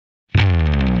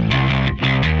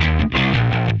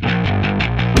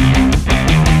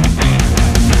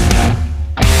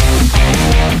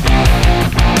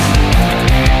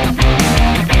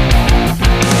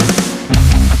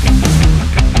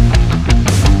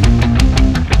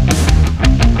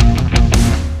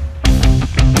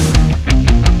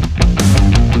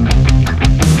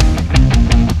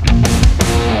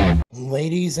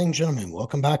Ladies and gentlemen,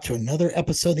 welcome back to another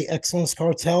episode of the Excellence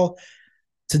Cartel.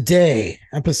 Today,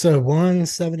 episode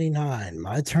 179,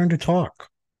 my turn to talk.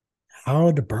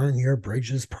 How to burn your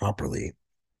bridges properly.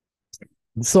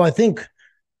 So I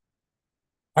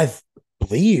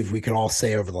believe we can all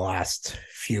say over the last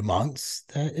few months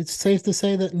that it's safe to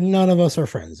say that none of us are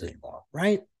friends anymore,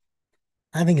 right?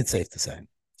 I think it's safe to say.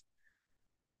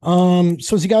 So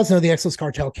as you guys know, the Excellence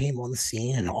Cartel came on the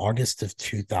scene in August of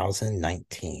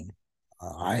 2019.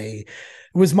 It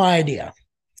was my idea.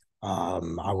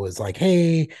 I was like,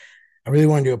 hey, I really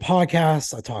want to do a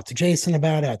podcast. I talked to Jason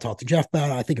about it. I talked to Jeff about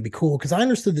it. I think it'd be cool because I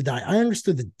understood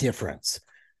the difference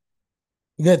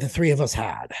that the three of us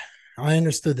had. I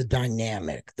understood the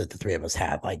dynamic that the three of us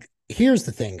had. Like, here's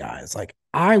the thing, guys. Like,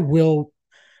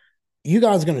 you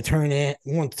guys are going to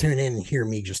want to tune in and hear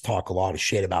me just talk a lot of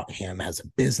shit about him as a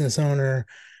business owner,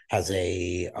 as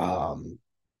a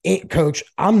coach.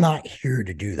 I'm not here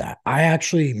to do that. I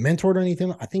actually mentored or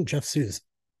anything. I think Jeff Sue is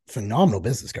a phenomenal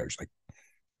business coach, like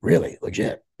really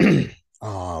legit.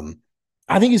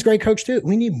 I think he's a great coach too.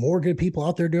 We need more good people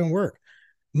out there doing work.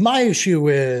 My issue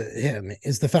with him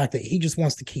is the fact that he just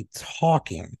wants to keep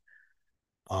talking.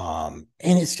 And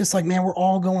it's just like, man, we're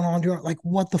all going on doing like,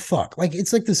 what the fuck? Like,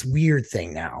 it's like this weird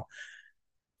thing now.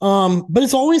 But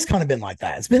it's always kind of been like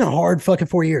that. It's been a hard fucking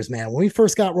 4 years, man. When we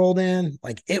first got rolled in,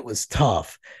 like it was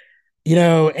tough,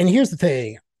 and here's the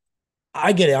thing.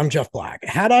 I get it. I'm Jeff Black.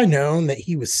 Had I known that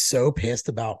he was so pissed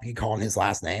about me calling his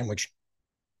last name, which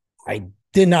I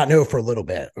did not know for a little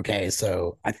bit. Okay.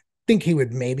 So I think he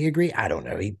would maybe agree. I don't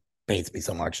know. He hates me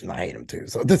so much and I hate him too.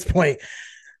 So at this point,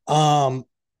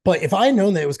 but if I had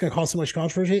known that it was going to cause so much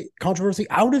controversy,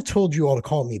 I would have told you all to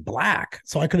call me Black.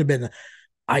 So I could have been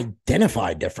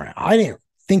identified different. I didn't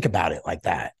think about it like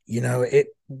that. I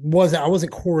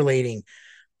wasn't correlating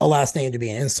a last name to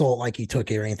be an insult like he took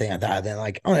it or anything like that. Then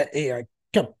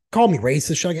call me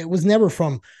racist. It was never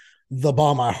from the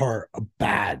bottom of my heart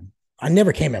bad. I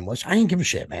never came in much. I didn't give a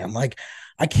shit, man. Like,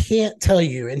 I can't tell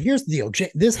you. And here's the deal.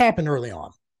 This happened early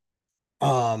on.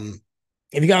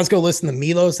 If you guys go listen to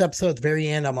Milos episode at the very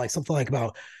end, I'm like something like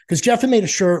about because Jeff had made a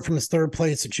shirt from his third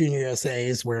place at Junior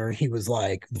USA's where he was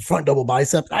like the front double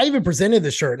bicep. I even presented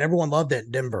the shirt and everyone loved it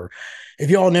in Denver. If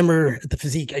you all remember at the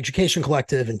Physique Education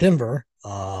Collective in Denver,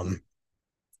 I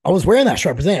was wearing that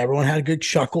shirt presenting. Everyone had a good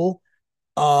chuckle.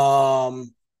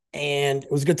 And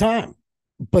it was a good time.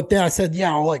 But then I said,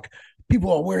 yeah, like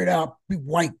people will wear it out, be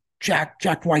white,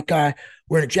 jacked white guy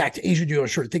wearing a jacked Asian dude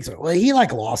shirt. Thinks so. Well, he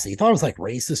like lost it. He thought it was like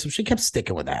racist, so she kept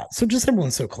sticking with that. So just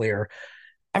everyone's so clear.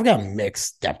 I've got a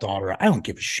mixed stepdaughter. I don't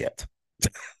give a shit.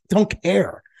 Don't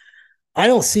care. I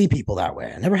don't see people that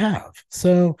way. I never have.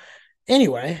 So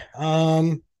anyway,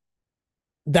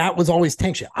 that was always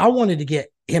tension. I wanted to get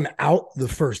him out the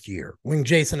first year when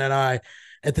Jason and I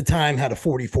at the time had a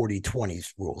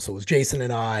 40-40-20s rule. So it was Jason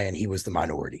and I, and he was the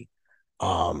minority.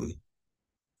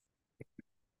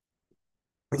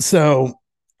 So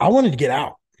I wanted to get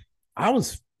out. I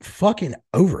was fucking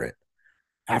over it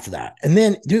after that. And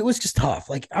then, dude, it was just tough.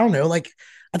 Like, I don't know. Like,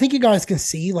 I think you guys can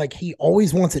see, like, he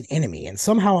always wants an enemy. And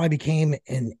somehow I became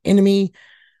an enemy.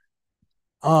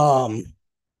 And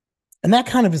that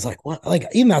kind of is like, what? Like,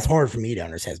 even that's hard for me to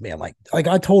understand, man. Like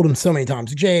I told him so many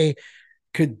times, Jay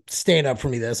could stand up for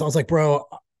me this. I was like, bro,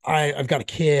 I've got a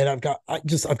kid. I've got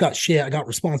shit. I got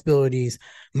responsibilities.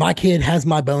 My kid has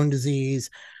my bone disease.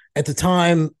 At the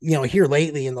time, here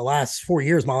lately in the last 4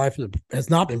 years, my life has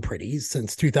not been pretty.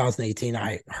 Since 2018,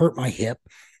 I hurt my hip.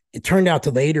 It turned out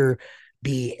to later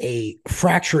be a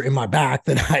fracture in my back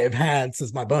that I have had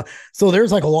since my bone. So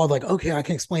there's like a lot of like, okay, I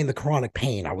can explain the chronic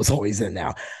pain I was always in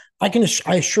now. I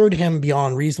assured him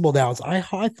beyond reasonable doubts.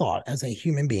 I thought as a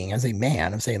human being, as a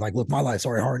man, I'm saying like, look, my life's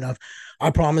already hard enough. I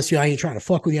promise you, I ain't trying to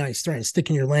fuck with you. I ain't trying to stick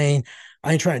in your lane.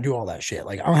 I ain't trying to do all that shit.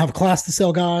 Like, I don't have a class to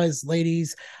sell, guys,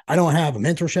 ladies. I don't have a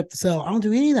mentorship to sell. I don't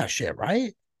do any of that shit,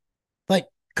 right? Like,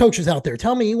 coaches out there,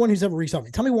 tell me, anyone who's ever reached out to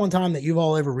me, tell me one time that you've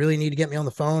all ever really need to get me on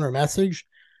the phone or message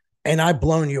and I've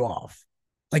blown you off,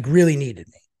 like really needed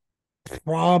me.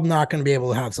 I'm not going to be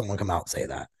able to have someone come out and say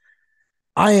that.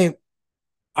 I'm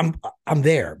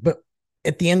there, but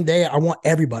at the end of the day, I want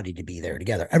everybody to be there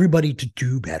together, everybody to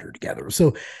do better together.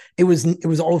 So it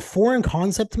was all a foreign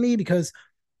concept to me because,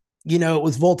 it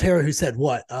was Voltaire who said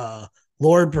what,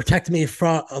 Lord, protect me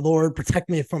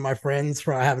from my friends,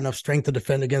 for I have enough strength to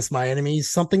defend against my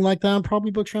enemies. Something like that. I'm probably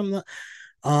butchering that.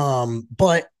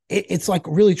 But it's like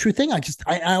a really true thing. I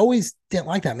always didn't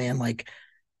like that, man. Like,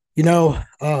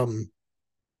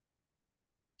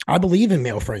 I believe in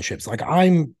male friendships. Like,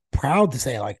 I'm proud to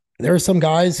say, like, there are some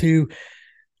guys who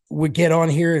would get on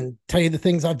here and tell you the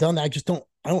things I've done that I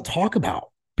don't talk about.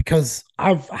 because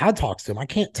I've had talks to him. I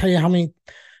can't tell you how many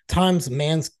times a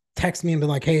man's text me and been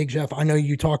like, "Hey, Jeff, I know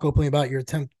you talk openly about your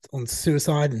attempt on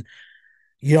suicide, and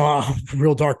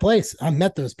real dark place. I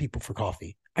met those people for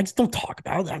coffee. I just don't talk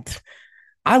about it.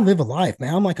 I live a life,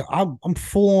 man. I'm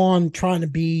full on trying to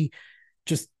be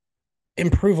just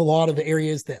improve a lot of the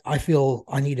areas that I feel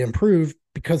I need to improve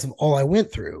because of all I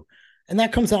went through. And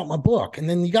that comes out in my book. And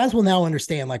then you guys will now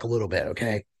understand like a little bit.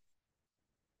 Okay.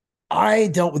 I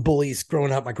dealt with bullies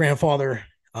growing up. My grandfather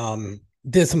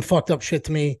did some fucked up shit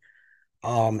to me.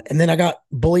 And then I got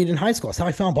bullied in high school. That's how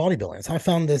I found bodybuilding. That's how I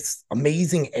found this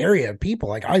amazing area of people.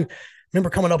 Like I remember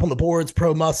coming up on the boards,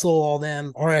 Pro Muscle, all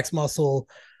them, RX Muscle,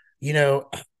 you know,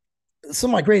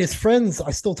 some of my greatest friends I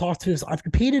still talk to, I've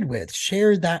competed with,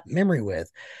 shared that memory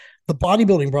with. The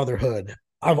bodybuilding brotherhood,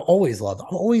 I've always loved.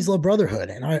 I've always loved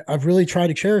brotherhood, and I've really tried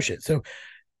to cherish it. So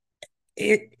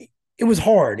it it was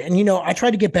hard, and I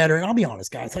tried to get better. And I'll be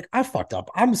honest, guys, like I fucked up.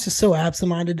 I was just so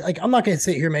absent-minded. Like I'm not going to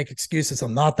sit here and make excuses.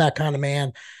 I'm not that kind of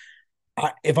man.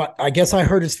 I guess I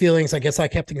hurt his feelings. I guess I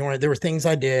kept ignoring it. There were things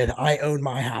I did. I owned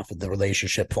my half of the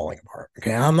relationship falling apart.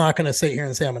 Okay, I'm not going to sit here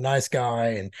and say I'm a nice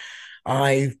guy,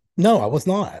 and no, I was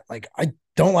not. Like I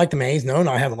don't like the man. He's known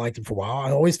I haven't liked him for a while.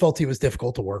 I always felt he was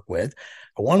difficult to work with.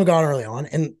 I won God early on,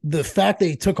 and the fact that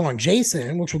he took on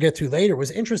Jason, which we'll get to later,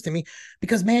 was interesting to me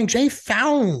because man, Jay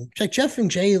found like Jeff and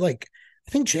Jay. Like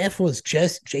I think Jeff was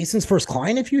just Jason's first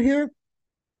client, if you hear,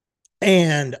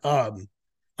 and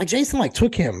like Jason like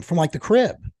took him from like the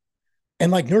crib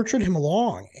and like nurtured him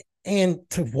along, and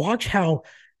to watch how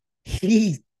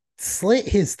he slit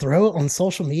his throat on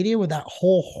social media with that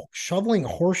whole shoveling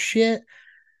horse shit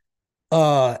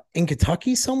in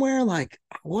Kentucky somewhere. Like,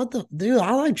 what the dude?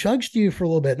 I like judged you for a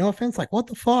little bit. No offense. Like, what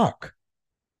the fuck?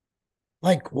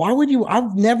 Like, why would you?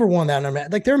 I've never won that.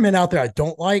 Like, there are men out there I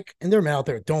don't like, and there are men out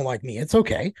there that don't like me. It's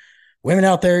okay. Women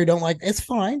out there who don't like, it's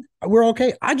fine. We're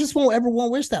okay. I just won't ever want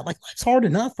to wish that. Like, life's hard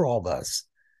enough for all of us.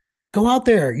 Go out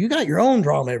there. You got your own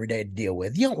drama every day to deal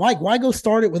with. You don't like, why go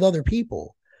start it with other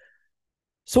people?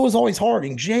 So it's always hard.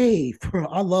 And Jay,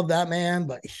 I love that man,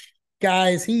 but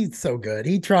guys, he's so good.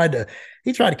 He tried to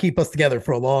keep us together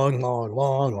for a long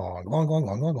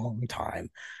time.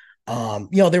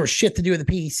 There was shit to do with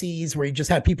the PECs where he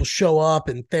just had people show up,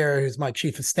 and Thera, who's my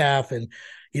chief of staff, and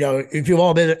if you've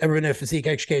all ever been in a physique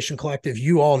education collective,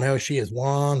 you all know she is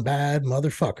one bad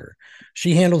motherfucker.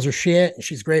 She handles her shit, and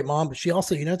she's a great mom, but she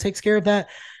also, takes care of that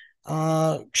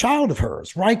child of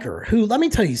hers, Riker, who, let me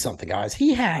tell you something, guys.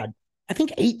 He had, I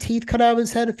think, 8 teeth cut out of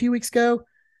his head a few weeks ago.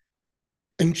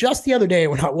 And just the other day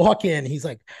when I walk in, he's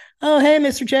like, "Oh, hey,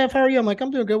 Mr. Jeff, how are you?" I'm like,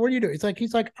 "I'm doing good. What are you doing?"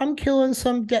 He's like, "I'm killing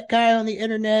some guy on the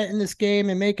internet in this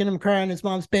game and making him cry in his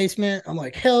mom's basement." I'm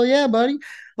like, "Hell yeah, buddy."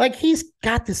 Like, he's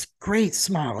got this great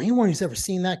smile. Anyone who's ever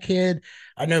seen that kid,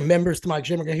 I know members to my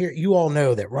gym are going to hear, you all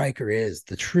know that Riker is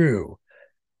the true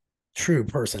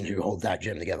person who holds that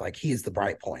gym together. Like, he is the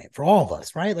bright point for all of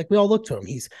us, right? Like, we all look to him.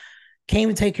 He's came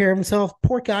to take care of himself.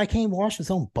 Poor guy came wash his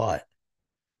own butt.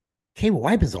 Came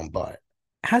wipe his own butt.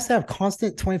 Has to have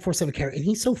constant 24/7 care, and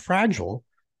he's so fragile.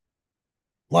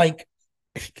 Like,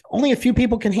 only a few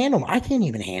people can handle him. I can't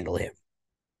even handle him.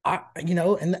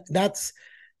 And that's,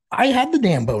 I had the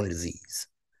damn bone disease.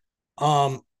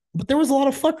 But there was a lot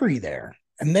of fuckery there.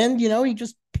 And then, he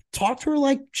just talked to her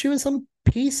like she was some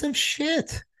piece of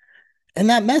shit.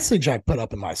 And that message I put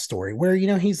up in my story where,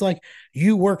 he's like,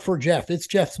 "You work for Jeff. It's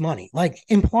Jeff's money." Like,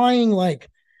 implying like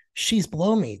she's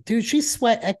below me. Dude, she's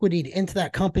sweat equity into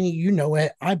that company. You know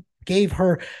it. I gave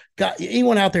her, got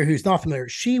anyone out there who's not familiar,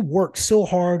 she worked so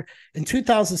hard. In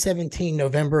 2017,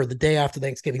 November, the day after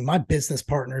Thanksgiving, my business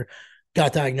partner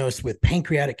got diagnosed with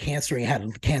pancreatic cancer. He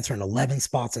had cancer in 11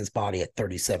 spots in his body at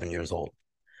 37 years old.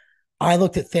 I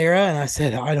looked at Thera and I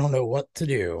said, "I don't know what to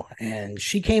do." And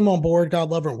she came on board, God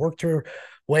love her, and worked her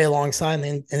way alongside.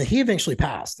 And he eventually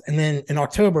passed. And then in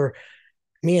October,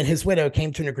 me and his widow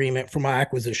came to an agreement for my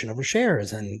acquisition of her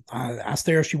shares. And I asked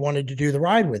her if she wanted to do the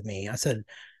ride with me. I said,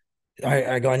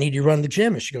 I go, "I need you to run the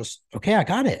gym." And she goes, "Okay, I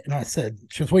got it." And I said,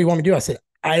 she goes, "What do you want me to do?" I said,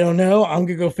 "I don't know. I'm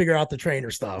going to go figure out the trainer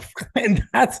stuff." And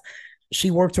she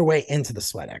worked her way into the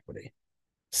sweat equity.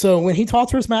 So when he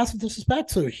taught her, his massive disrespect.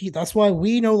 So that's why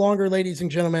we no longer, ladies and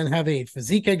gentlemen, have a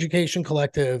physique education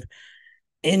collective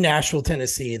in Nashville,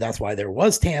 Tennessee. That's why there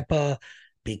was Tampa,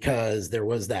 because there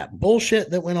was that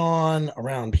bullshit that went on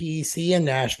around PEC in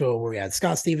Nashville where we had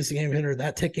Scott Stevenson game hitter,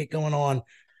 that ticket going on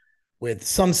with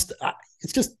some,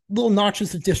 it's just little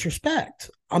notches of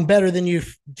disrespect. I'm better than you.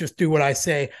 Just do what I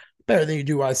say. Better than you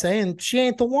do what I say. And she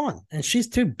ain't the one. And she's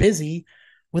too busy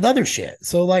with other shit.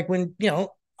 So like when,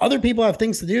 other people have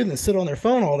things to do than sit on their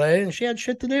phone all day, and she had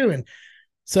shit to do. And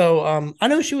so I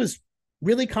know she was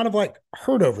really kind of like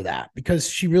hurt over that because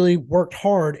she really worked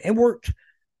hard and worked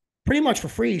pretty much for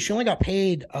free. She only got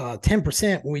paid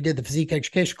 10% when we did the Physique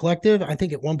Education Collective. I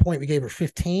think at one point we gave her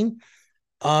 15.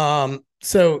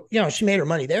 So, you know, she made her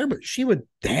money there, but she would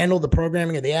handle the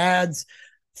programming of the ads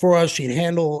for us. She'd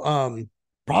handle,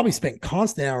 probably spent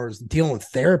constant hours dealing with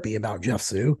therapy about Jeff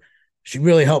Sue. She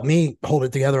really helped me hold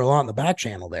it together a lot in the back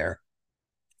channel there.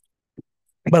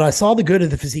 But I saw the good of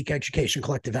the Physique Education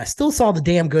Collective. I still saw the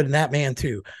damn good in that man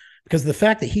too, because the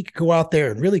fact that he could go out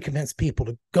there and really convince people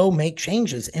to go make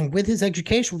changes, and with his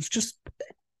education, was just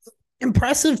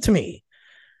impressive to me.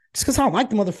 Just because I don't like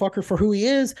the motherfucker for who he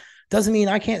is doesn't mean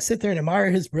I can't sit there and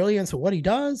admire his brilliance of what he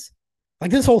does.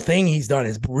 Like, this whole thing he's done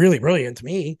is really brilliant to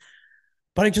me,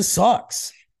 but it just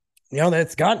sucks, you know, that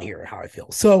it's gotten here, how I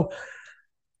feel. So,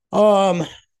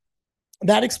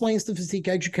 that explains the Physique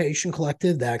Education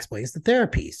Collective. That explains the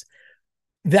therapies.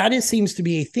 That seems to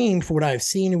be a theme for what I've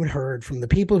seen and heard from the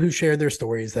people who share their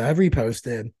stories that I've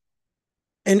reposted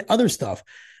and other stuff,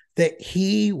 that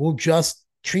he will just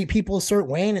treat people a certain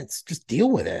way and it's just deal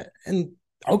with it. And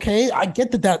okay, I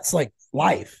get that that's like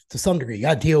life to some degree. You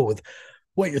got to deal with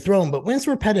what you're throwing, but when it's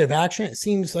repetitive action, it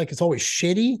seems like it's always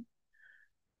shitty.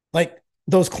 Like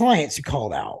those clients you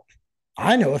called out,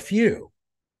 I know a few,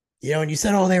 you know, and you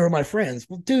said, oh, they were my friends.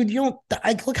 Well, dude, you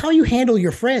don't look how you handle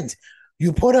your friends.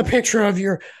 You put a picture of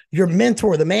your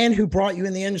mentor, the man who brought you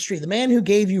in the industry, the man who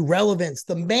gave you relevance,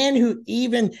 the man who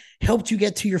even helped you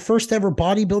get to your first ever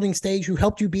bodybuilding stage, who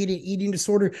helped you beat an eating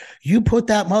disorder. You put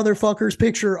that motherfucker's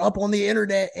picture up on the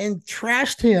internet and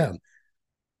trashed him.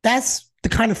 That's the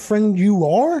kind of friend you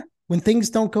are when things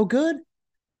don't go good.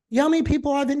 You know how many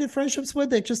people I've ended friendships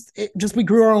with that just we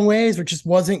grew our own ways, or just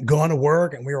wasn't going to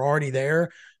work and we were already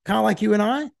there, kind of like you and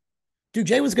I. Dude,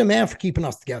 Jay was a good man for keeping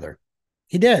us together.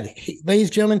 He did. Ladies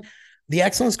and gentlemen, the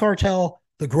Excellence Cartel,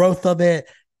 the growth of it,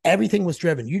 everything was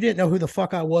driven. You didn't know who the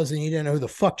fuck I was, and you didn't know who the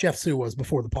fuck Jeff Sue was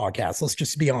before the podcast. Let's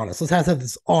just be honest. Let's have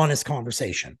this honest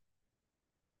conversation.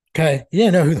 Okay? You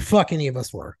didn't know who the fuck any of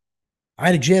us were. I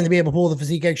had a gym to be able to pull the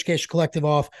Physique Education Collective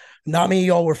off. Not many of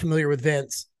y'all were familiar with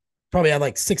Vince. Probably had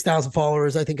like 6,000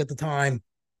 followers, I think, at the time.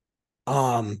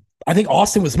 I think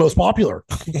Austin was the most popular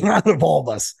out of all of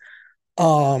us.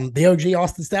 The OG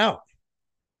Austin Stout.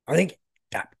 I think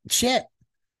shit.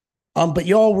 But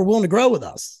y'all were willing to grow with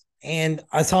us. And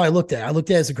that's how I looked at it. I looked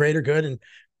at it as a greater good, and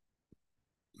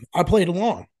I played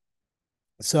along.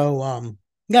 So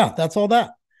yeah, that's all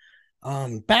that.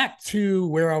 Back to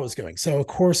where I was going. So of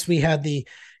course we had the,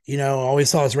 you know, always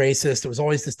saw as racist. It was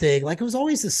always this dig, like it was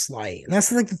always this slight. And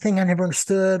that's like the thing I never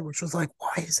understood, which was like,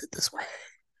 why is it this way?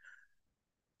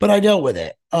 But I dealt with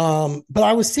it. But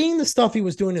I was seeing the stuff he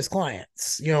was doing to his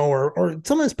clients, you know, or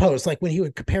some of his posts, like when he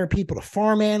would compare people to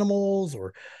farm animals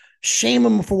or shame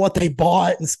them for what they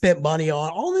bought and spent money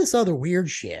on, all this other weird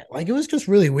shit. Like it was just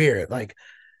really weird. Like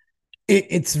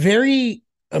it's very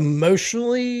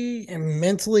emotionally and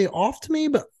mentally off to me,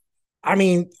 but I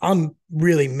mean, I'm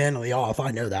really mentally off.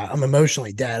 I know that. I'm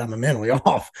emotionally dead. I'm mentally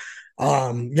off.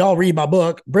 Y'all read my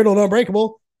book, Brittle and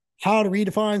Unbreakable, How to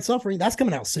Redefine Suffering. That's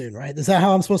coming out soon, right? Is that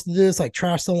how I'm supposed to do this? Like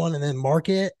trash someone and then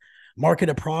market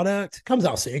a product? It comes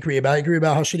out soon. You can read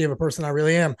about how shitty of a person I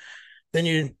really am. Then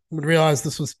you would realize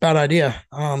this was a bad idea.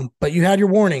 But you had your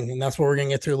warning, and that's what we're going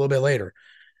to get to a little bit later.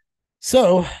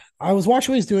 So I was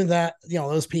watching what he's doing that, you know,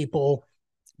 those people,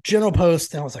 general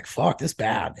post, and I was like, fuck, this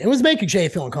bad. It was making Jay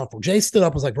feel uncomfortable. Jay stood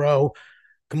up, was like, bro,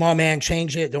 come on, man,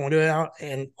 change it. Don't do it out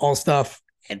and all stuff.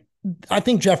 And I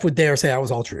think Jeff would dare say that was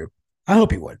all true. I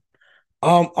hope he would.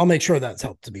 I'll make sure that's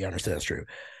helped to be understood as true.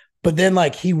 But then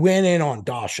like he went in on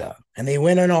Dasha and they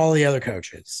went on all the other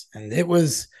coaches, and it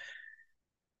was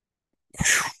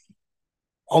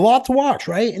a lot to watch,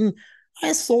 right? And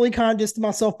I slowly kind of distanced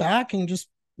myself back and just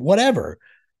whatever.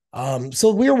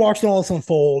 So we were watching all this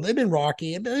unfold. It'd been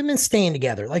rocky. It'd been staying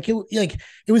together. Like it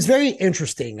was very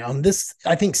interesting. This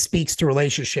I think speaks to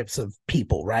relationships of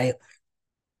people, right?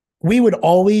 We would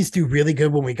always do really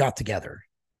good when we got together.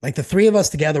 Like the three of us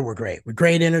together were great. With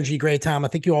great energy, great time. I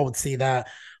think you all would see that.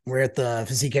 We're at the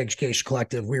Physique Education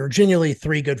Collective. We were genuinely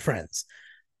three good friends.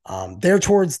 There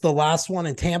towards the last one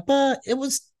in Tampa, it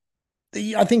was,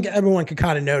 I think everyone could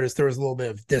kind of notice there was a little bit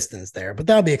of distance there, but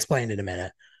that'll be explained in a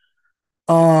minute.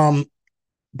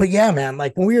 But yeah, man,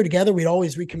 like when we were together, we'd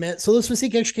always recommit. So this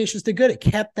Physique Education did good. It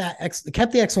kept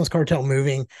the Excellence Cartel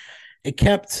moving. It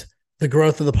kept the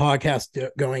growth of the podcast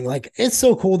going. Like, it's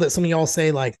so cool that some of y'all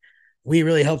say like, we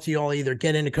really helped you all either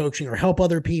get into coaching or help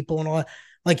other people and all that.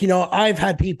 Like, you know, I've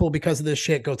had people because of this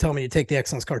shit go tell me to take the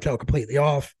Excellence Cartel completely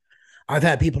off. I've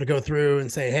had people to go through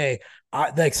and say, hey,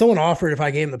 like someone offered if I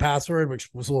gave them the password, which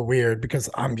was a little weird because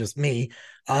I'm just me,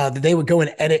 that they would go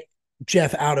and edit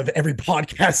Jeff out of every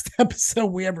podcast episode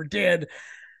we ever did.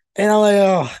 And I'm like,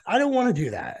 oh, I don't want to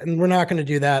do that. And we're not going to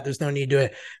do that. There's no need to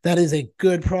it. That is a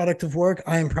good product of work.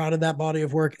 I am proud of that body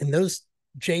of work. And those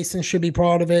Jason should be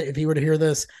proud of it if he were to hear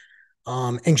this.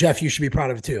 And Jeff, you should be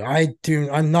proud of it too.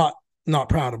 I'm not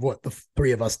proud of what the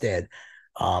three of us did.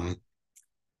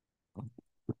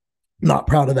 Not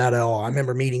proud of that at all. I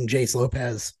remember meeting Jace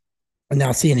Lopez and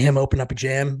now seeing him open up a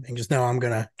gym and just know I'm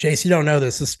going to, Jace, you don't know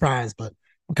this, it's a surprise, but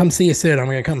I'll come see you soon. I'm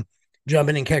going to come jump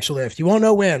in and catch a lift. You won't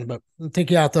know when, but I'll take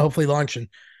you out to hopefully lunch and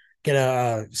get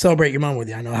a celebrate your mom with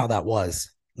you. I know how that was.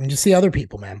 And just see other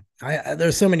people, man.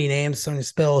 There's so many names. Sonia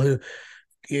Spill, who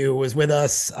was with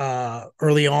us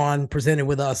early on, presented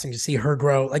with us, and you see her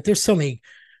grow. Like there's so many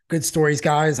good stories,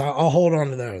 guys. I'll hold on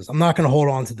to those. I'm not going to hold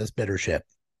on to this bitter shit.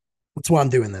 That's why I'm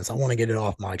doing this. I want to get it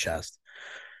off my chest.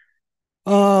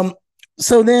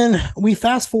 So then we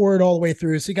fast forward all the way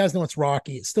through. So you guys know it's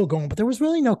rocky. It's still going, but there was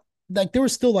really no, like, there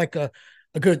was still like a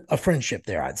friendship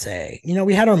there, I'd say. You know,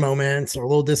 we had our moments or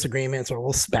little disagreements or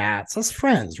little spats. That's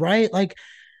friends, right? Like,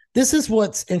 this is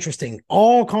what's interesting.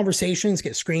 All conversations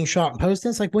get screenshot and posted.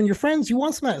 It's like when you're friends, you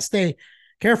want somebody to stay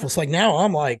careful. So like now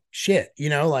I'm like, shit, you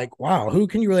know, like, wow, who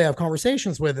can you really have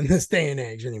conversations with in this day and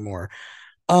age anymore?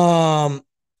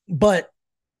 But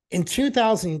in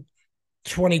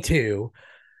 2022,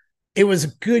 it was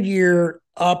a good year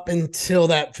up until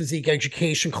that Physique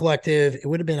Education Collective. It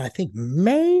would have been, I think,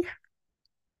 May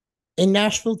in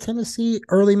Nashville, Tennessee,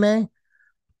 early May.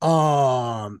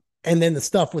 And then the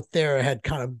stuff with Thera had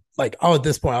kind of like, oh, at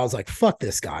this point, I was like, fuck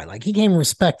this guy. Like, he came to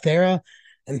respect Thera.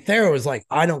 And Thera was like,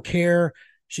 I don't care.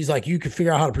 She's like, you can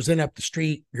figure out how to present up the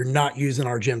street. You're not using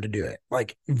our gym to do it.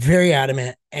 Like, very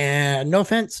adamant. And no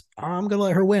offense, I'm going to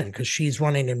let her win because she's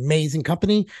running an amazing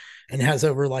company and has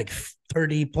over like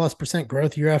 30+%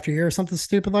 growth year after year or something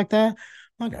stupid like that.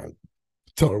 I'm not going to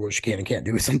tell her what she can and can't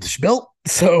do with something she built.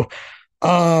 So,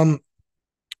 I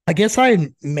guess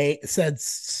I said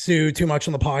Sue too much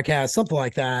on the podcast, something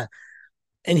like that.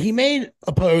 And he made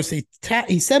a post.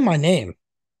 He said my name.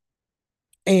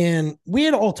 And we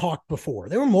had all talked before.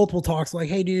 There were multiple talks like,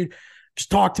 hey, dude,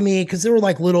 just talk to me. Cause they were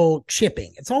like little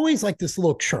chipping. It's always like this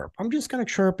little chirp. I'm just going to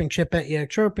chirp and chip at you,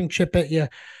 chirping, chip at you,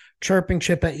 chirping,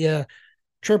 chip at you,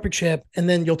 chirping, chip. And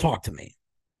then you'll talk to me.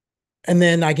 And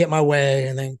then I get my way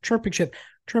and then chirping, chip,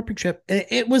 chirping, chip.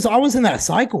 I was in that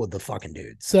cycle with the fucking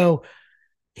dude. So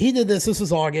he did this. This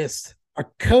was August. A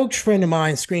coach friend of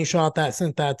mine screenshot that,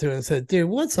 sent that to him and said, dude,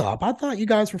 what's up? I thought you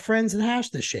guys were friends and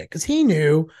hashed this shit. Cause he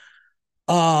knew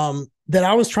that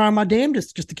I was trying my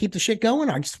damnedest just to keep the shit going.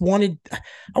 I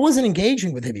wasn't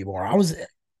engaging with him anymore.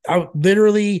 I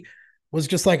literally was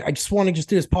just like, I just want to just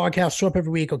do this podcast, show up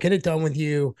every week. I'll get it done with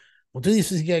you. We'll do this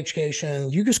physique education.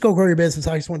 You just go grow your business.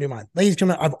 I just want to do mine. Ladies and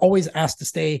gentlemen, I've always asked to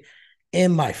stay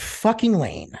in my fucking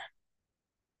lane.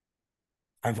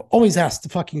 I've always asked to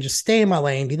fucking just stay in my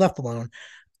lane, be left alone.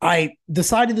 I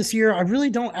decided this year I really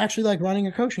don't actually like running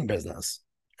a coaching business.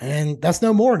 And that's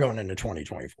no more going into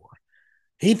 2024.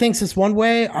 He thinks it's one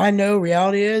way. I know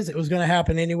reality is it was going to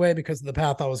happen anyway because of the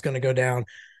path I was going to go down.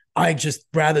 I just,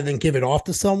 rather than give it off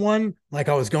to someone like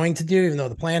I was going to do, even though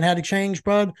the plan had to change,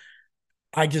 bud,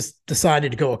 I just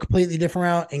decided to go a completely different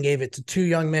route and gave it to two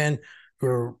young men who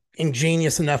are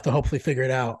ingenious enough to hopefully figure it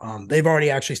out. They've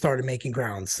already actually started making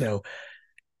ground. So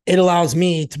it allows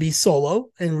me to be solo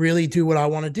and really do what I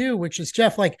want to do, which is,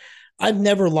 Jeff, like, I've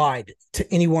never lied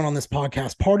to anyone on this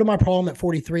podcast. Part of my problem at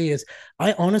 43 is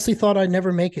I honestly thought I'd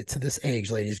never make it to this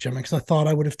age, ladies and gentlemen, because I thought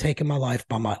I would have taken my life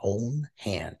by my own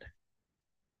hand.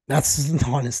 That's an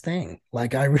honest thing.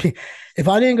 Like, if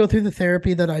I didn't go through the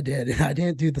therapy that I did and I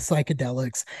didn't do the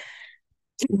psychedelics,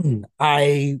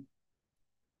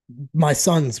 my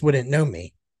sons wouldn't know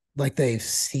me like they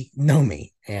know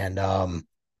me. And,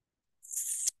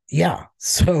 yeah.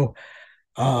 So,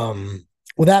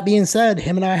 with that being said,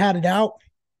 him and I had it out.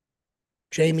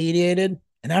 Jay mediated.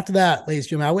 And after that, ladies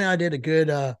and gentlemen, I went, I did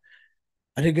a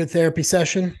good therapy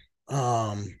session.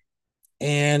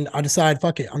 And I decided,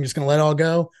 fuck it. I'm just going to let it all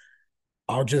go.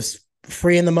 I'll just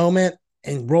free in the moment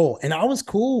and roll. And I was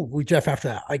cool with Jeff after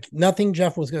that. Like, nothing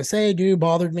Jeff was going to say, dude,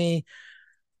 bothered me.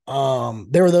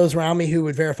 There were those around me who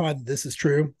would verify that this is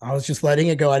true. I was just letting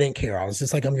it go. I didn't care. I was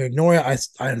just like, I'm going to ignore it.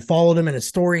 I unfollowed him in his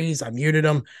stories. I muted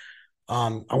him.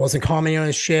 I wasn't commenting on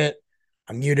his shit.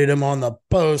 I muted him on the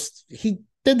post. He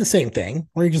did the same thing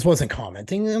where he just wasn't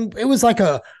commenting. And it was like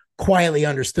a quietly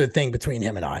understood thing between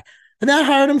him and I. And I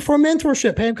hired him for a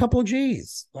mentorship, pay him a couple of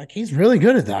G's. Like, he's really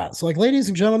good at that. So, like, ladies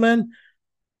and gentlemen,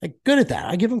 like, good at that.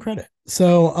 I give him credit.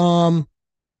 So,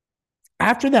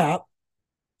 after that,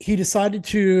 he decided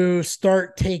to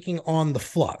start taking on the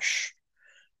flush.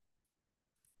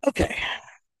 Okay.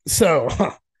 So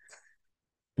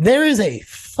there is a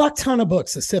fuck ton of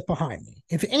books that sit behind me.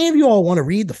 If any of you all want to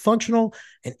read the functional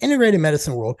and integrated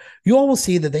medicine world, you all will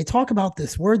see that they talk about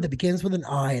this word that begins with an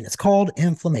I, and it's called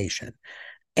inflammation.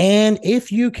 And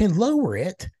if you can lower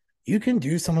it, you can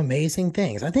do some amazing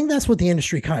things. I think that's what the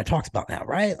industry kind of talks about now,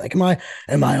 right? Like,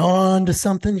 am I on to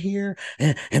something here?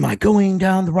 Am I going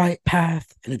down the right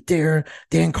path? In a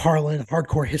Dan Carlin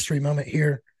hardcore history moment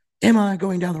here. Am I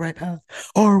going down the right path?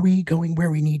 Are we going where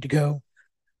we need to go?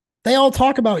 They all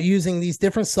talk about using these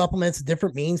different supplements,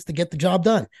 different means to get the job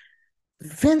done.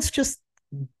 Vince just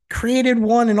created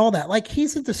one and all that. Like,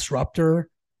 he's a disruptor.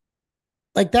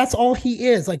 Like, that's all he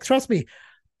is. Like, trust me,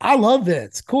 I love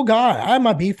Vince. Cool guy. I have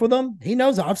my beef with him. He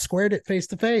knows I've squared it face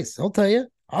to face. I'll tell you,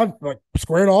 I've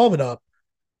squared all of it up.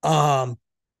 Um,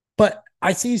 but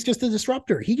I see he's just a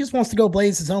disruptor. He just wants to go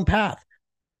blaze his own path.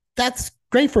 That's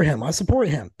great for him. I support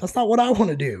him. That's not what I want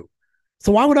to do.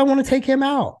 So why would I want to take him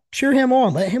out? Cheer him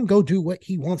on. Let him go do what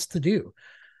he wants to do.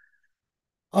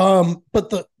 But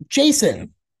the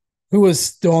Jason, who was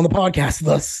still on the podcast with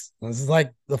us, this is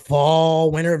like the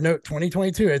fall, winter of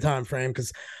 2022 at a time frame,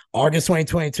 because August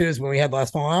 2022 is when we had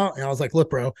last fallout. And I was like, look,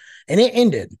 bro, and it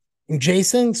ended. And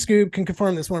Jason Scoob can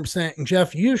confirm this 1%. And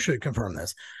Jeff, you should confirm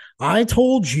this. I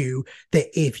told you that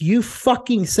if you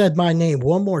fucking said my name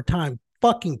one more time,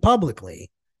 fucking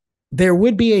publicly, there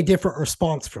would be a different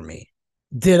response from me.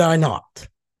 Did I not?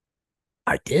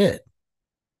 I did.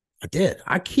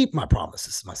 I keep my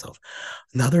promises to myself.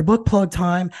 Another book plug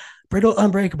time. Brittle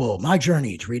Unbreakable, My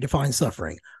Journey to Redefine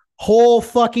Suffering. Whole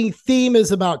fucking theme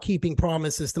is about keeping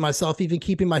promises to myself, even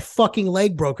keeping my fucking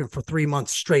leg broken for 3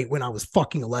 months straight when I was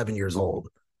fucking 11 years old.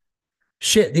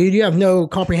 Shit, dude, you have no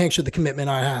comprehension of the commitment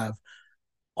I have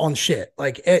on shit.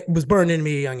 Like, it was burned into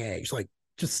me at a young age. Like,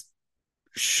 just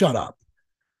shut up.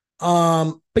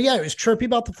 But yeah, it was chirpy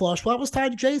about the flush. Well, that was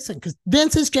tied to Jason because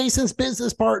Vince is Jason's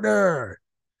business partner.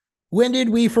 When did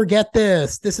we forget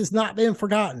this? This has not been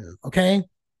forgotten. Okay.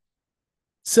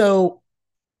 So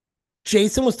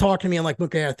Jason was talking to me. I'm like,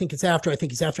 okay, I think he's after.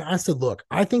 I said, look,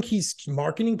 I think he's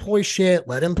marketing ploy shit.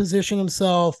 Let him position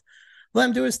himself. Let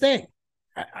him do his thing.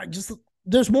 I just,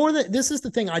 there's more that this is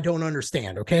the thing I don't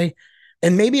understand. Okay.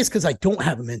 And maybe it's because I don't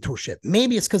have a mentorship.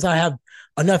 Maybe it's because I have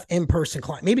enough in-person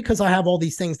clients. Maybe because I have all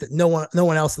these things that no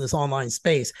one else in this online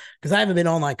space, because I haven't been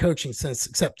online coaching since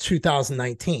except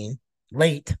 2019,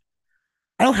 late.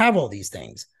 I don't have all these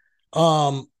things.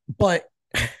 But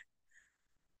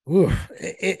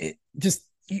it just,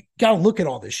 you got to look at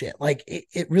all this shit. Like,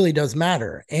 it really does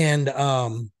matter. And,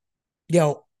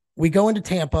 we go into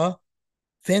Tampa.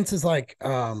 Vince is like,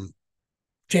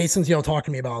 Jason's, talking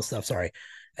to me about all this stuff. Sorry.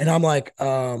 And I'm like,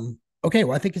 okay,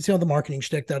 well, I think it's, the marketing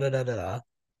shtick,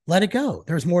 let it go.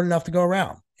 There's more than enough to go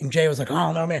around. And Jay was like,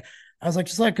 oh no, man. I was like,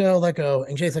 just let go.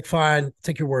 And Jay's like, fine,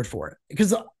 take your word for it.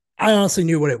 Because I honestly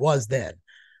knew what it was then.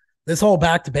 This whole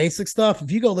back to basic stuff.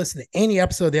 If you go listen to any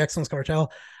episode of the Excellence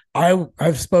Cartel,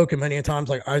 I've spoken many times.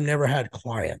 Like, I've never had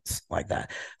clients like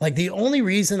that. Like, the only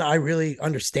reason I really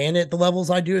understand it, the levels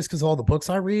I do, is because of all the books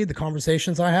I read, the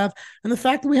conversations I have, and the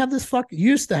fact that we have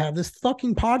used to have this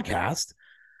fucking podcast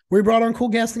where we brought on cool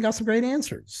guests and got some great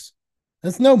answers.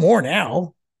 There's no more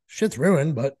now. Shit's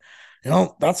ruined, but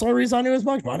that's the only reason I knew as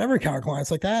much. But I never encountered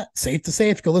clients like that. Safe to say,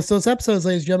 if you go listen to those episodes,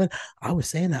 ladies and gentlemen, I was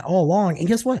saying that all along. And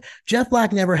guess what? Jeff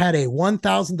Black never had a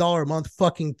 $1,000 a month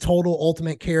fucking total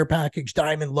ultimate care package,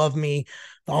 diamond, love me,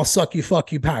 I'll suck you,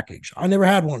 fuck you package. I never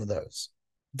had one of those.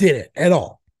 Did it at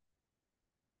all.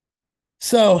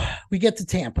 So we get to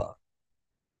Tampa.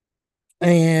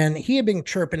 And he had been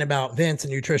chirping about Vince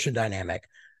and Nutrition Dynamic.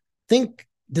 Think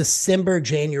December,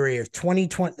 January of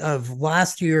 2020, of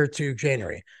last year to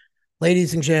January.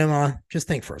 Ladies and gentlemen, just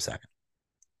think for a second.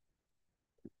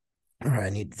 All right, I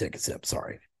need to take a sip.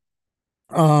 Sorry.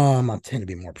 I tend to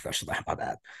be more professional. My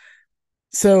bad.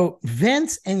 So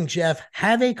Vince and Jeff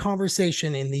have a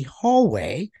conversation in the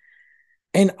hallway,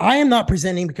 and I am not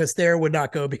presenting because Sarah would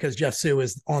not go because Jeff Sue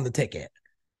is on the ticket.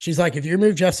 She's like, if you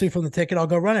remove Jeff Sue from the ticket, I'll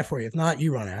go run it for you. If not,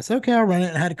 you run it. I said, okay, I'll run it.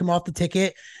 And I had to come off the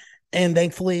ticket. And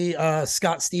thankfully,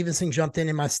 Scott Stevenson jumped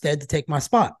in my stead to take my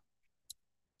spot.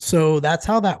 So that's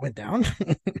how that went down.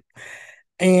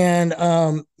 And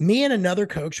me and another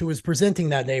coach who was presenting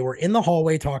that day were in the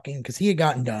hallway talking because he had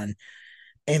gotten done.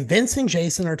 And Vince and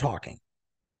Jason are talking.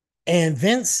 And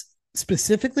Vince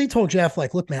specifically told Jeff,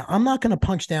 like, look, man, I'm not going to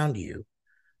punch down to you.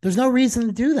 There's no reason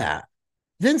to do that.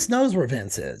 Vince knows where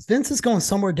Vince is. Vince is going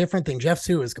somewhere different than Jeff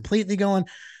Sue is completely going.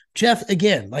 Jeff,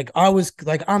 again,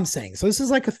 I'm saying, so this is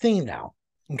like a theme now.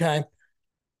 Okay.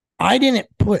 I didn't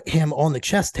put him on the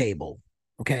chess table.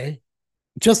 Okay.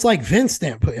 Just like Vince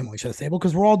didn't put him on the chess table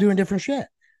because we're all doing different shit.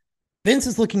 Vince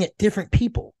is looking at different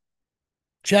people.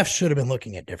 Jeff should have been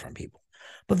looking at different people.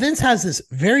 But Vince has this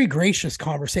very gracious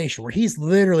conversation where he's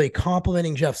literally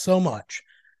complimenting Jeff so much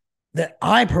that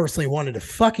I personally wanted to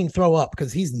fucking throw up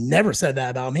because he's never said that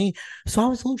about me. So I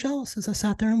was a little jealous as I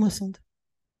sat there and listened.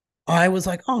 I was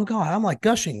like, oh God, I'm like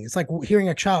gushing. It's like hearing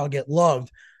a child get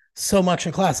loved so much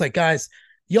in class. Like, guys,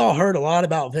 y'all heard a lot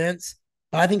about Vince.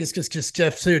 I think it's just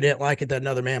Jeff Sue didn't like it that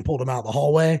another man pulled him out the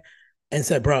hallway and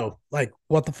said, bro, like,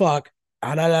 what the fuck?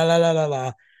 Ah, la, la, la, la, la,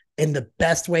 la. In the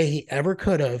best way he ever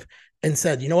could have, and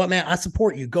said, you know what, man, I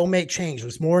support you. Go make change.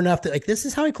 There's more enough that, like, this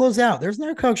is how he closed out. There's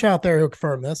another coach out there who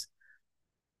confirmed this.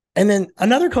 And then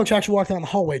another coach actually walked down the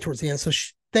hallway towards the end. So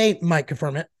they might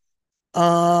confirm it.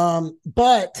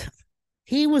 But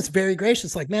he was very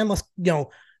gracious, like, man, let's, go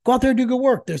out there and do good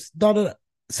work. There's da, da, da.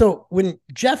 So when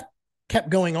Jeff kept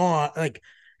going on, like,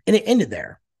 and it ended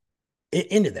there. It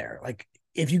ended there. Like,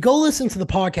 if you go listen to the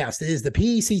podcast, it is the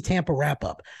PEC Tampa wrap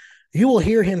up. You will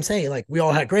hear him say, like, we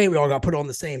all had great. We all got put on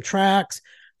the same tracks.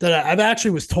 That I've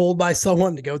actually was told by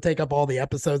someone to go take up all the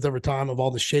episodes over time of all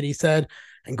the shit he said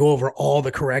and go over all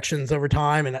the corrections over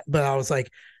time. But I was like,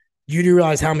 you do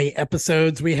realize how many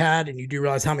episodes we had, and you do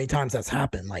realize how many times that's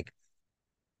happened. Like,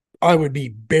 I would be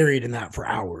buried in that for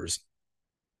hours.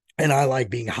 And I like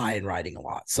being high and writing a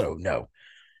lot. So no.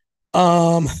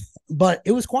 But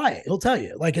it was quiet. He'll tell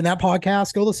you, like, in that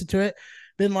podcast, go listen to it.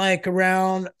 Been like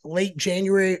around late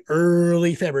January,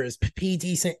 early February.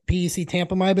 PEC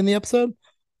Tampa might have been the episode.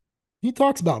 He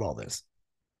talks about all this.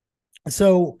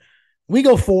 So we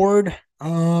go forward,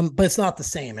 but it's not the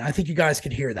same. And I think you guys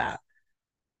could hear that.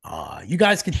 You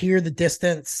guys could hear the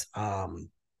distance.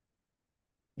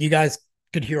 You guys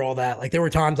could hear all that. Like, there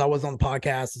were times I was on the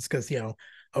podcast. It's because,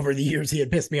 over the years he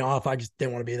had pissed me off. I just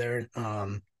didn't want to be there.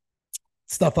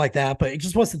 Stuff like that, but it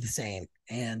just wasn't the same.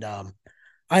 And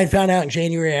I had found out in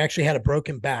January I actually had a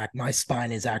broken back. My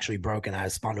spine is actually broken. I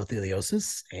have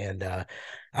spondylolisthesis, and I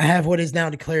have what is now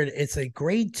declared it's a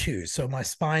grade 2. So my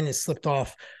spine is slipped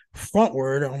off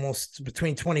frontward almost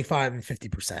between 25 and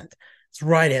 50%. It's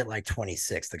right at like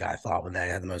 26, the guy thought when they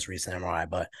had the most recent MRI.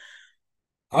 But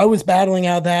I was battling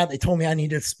out that. They told me I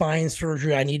needed spine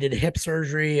surgery. I needed a hip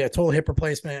surgery, a total hip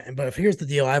replacement. But here's the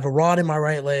deal. I have a rod in my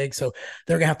right leg. So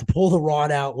they're going to have to pull the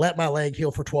rod out, let my leg heal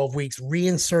for 12 weeks,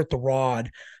 reinsert the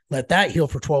rod, let that heal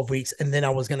for 12 weeks. And then I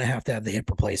was going to have the hip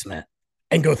replacement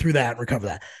and go through that and recover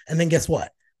that. And then guess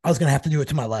what? I was going to have to do it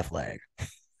to my left leg.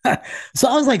 So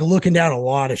I was like looking down a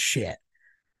lot of shit.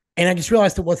 And I just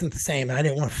realized it wasn't the same. And I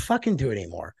didn't want to fucking do it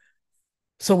anymore.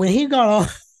 So when he got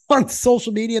on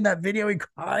social media in that video, he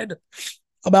cried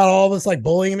about all of us like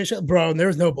bullying him and shit. Bro, and there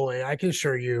was no bullying. I can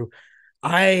assure you,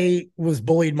 I was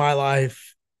bullied my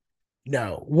life.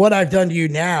 No, what I've done to you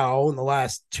now in the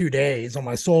last 2 days on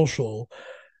my social,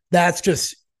 that's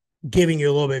just giving you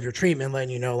a little bit of your treatment,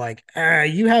 letting you know, like,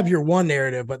 you have your one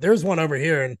narrative, but there's one over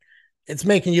here, and it's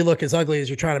making you look as ugly as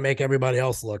you're trying to make everybody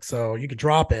else look. So you could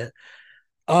drop it.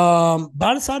 But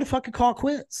I decided to fucking call it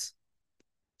quits.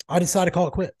 I didn't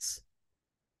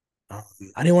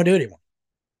want to do it anymore.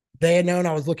 They had known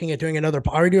I was looking at doing I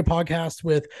already do a podcast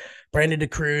with Brandon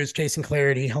DeCruz, Chasing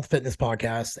Clarity, Health Fitness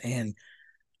Podcast. And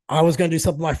I was going to do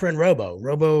something with my friend Robo.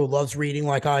 Robo loves reading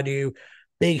like I do,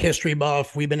 big history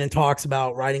buff. We've been in talks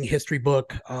about writing a history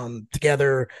book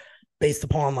together based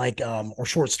upon or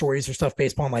short stories or stuff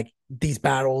based upon like these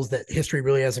battles that history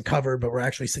really hasn't covered, but were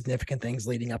actually significant things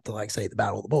leading up to, like, say, the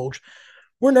Battle of the Bulge.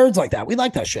 We're nerds like that. We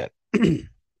like that shit.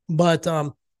 But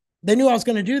they knew I was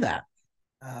going to do that.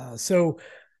 So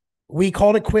we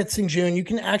called it quits in June. You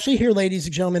can actually hear, ladies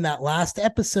and gentlemen, that last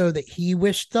episode that he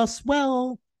wished us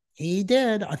well. He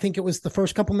did. I think it was the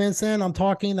first couple minutes in, I'm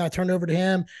talking, I turned over to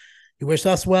him. He wished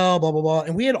us well, blah, blah, blah.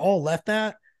 And we had all left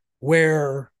that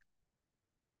where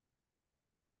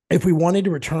if we wanted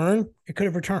to return, it could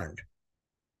have returned.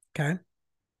 Okay.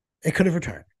 It could have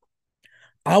returned.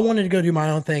 I wanted to go do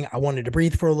my own thing. I wanted to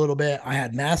breathe for a little bit. I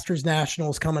had Masters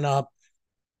Nationals coming up.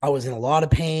 I was in a lot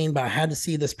of pain, but I had to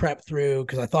see this prep through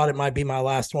because I thought it might be my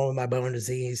last one with my bone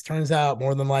disease. Turns out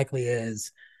more than likely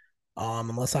is,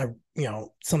 unless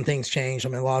some things change.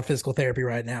 I'm in a lot of physical therapy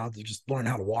right now to just learn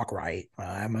how to walk right.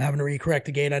 I'm having to recorrect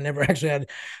the gait. I never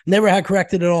had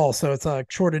corrected at all. So it's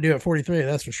short to do at 43,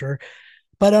 that's for sure.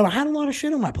 But I had a lot of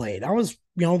shit on my plate. I was,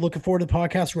 looking forward to the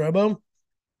podcast Robo.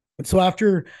 And so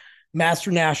after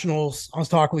Master Nationals, I was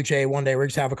talking with Jay one day. We're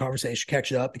just have a conversation,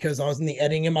 catch it up, because I was in the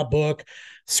editing of my book.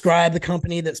 Scribe, the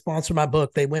company that sponsored my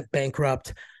book, they went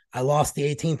bankrupt. I lost the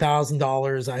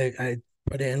 $18,000 I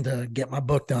put in to get my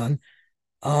book done.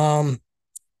 He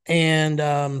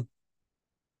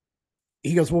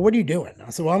goes, well, what are you doing? I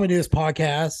said, well, I'm going to do this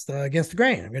podcast Against the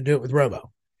Grain. I'm going to do it with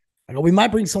Robo. I go, we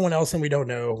might bring someone else in. We don't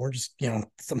know. We're just,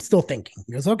 I'm still thinking.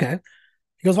 He goes, okay.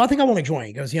 He goes, well, I think I want to join.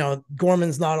 He goes,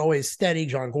 Gorman's not always steady,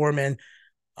 John Gorman,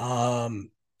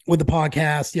 with the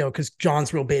podcast, because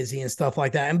John's real busy and stuff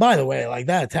like that. And by the way, like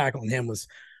that attack on him was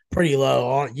pretty low.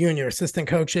 On you and your assistant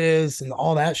coaches and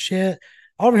all that shit.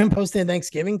 All of him posting a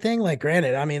Thanksgiving thing, like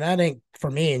granted, I mean, that ain't for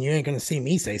me, and you ain't gonna see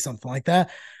me say something like that.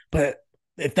 But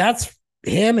if that's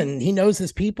him and he knows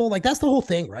his people, like that's the whole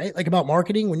thing, right? Like about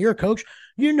marketing, when you're a coach,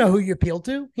 you know who you appeal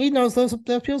to. He knows those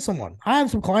that appeal to someone. I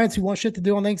have some clients who want shit to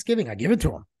do on Thanksgiving. I give it to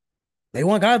them. They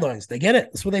want guidelines. They get it.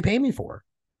 That's what they pay me for.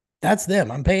 That's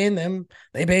them. I'm paying them.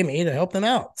 They pay me to help them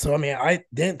out. So, I mean, I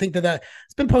didn't think that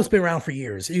it's been been around for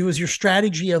years. It was your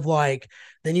strategy of like,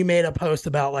 then you made a post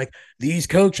about like these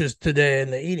coaches today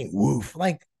and the eating woof.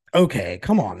 Like, okay,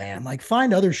 come on, man. Like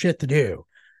find other shit to do.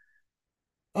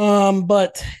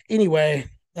 But anyway,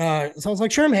 so I was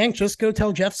like, sure, man, just go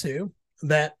tell Jeff Sue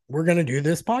that we're going to do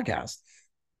this podcast.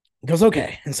 He goes,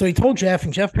 okay. And so he told Jeff,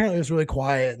 and Jeff apparently was really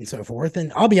quiet and so forth.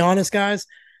 And I'll be honest, guys,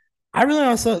 I really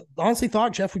honestly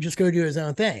thought Jeff would just go do his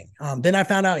own thing. Then I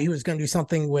found out he was going to do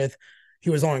something he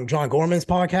was on John Gorman's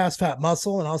podcast, Fat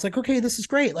Muscle. And I was like, okay, this is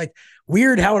great. Like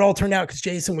weird how it all turned out because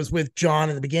Jason was with John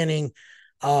in the beginning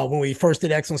when we first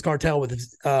did Excellence Cartel with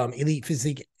Elite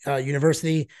Physique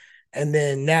University. And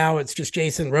then now it's just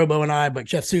Jason, Robo, and I, but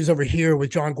Jeff Sue's over here with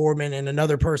John Gorman and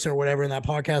another person or whatever in that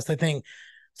podcast, I think.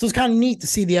 So it's kind of neat to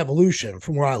see the evolution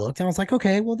from where I looked. And I was like,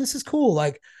 okay, well, this is cool.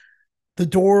 Like the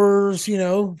doors,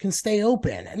 can stay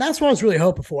open. And that's what I was really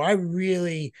hoping for.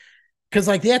 Because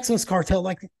like the Excellence Cartel,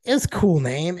 like it's a cool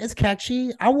name. It's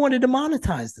catchy. I wanted to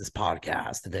monetize this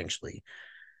podcast eventually.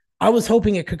 I was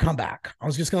hoping it could come back. I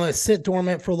was just going to let it sit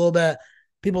dormant for a little bit.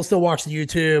 People still watch the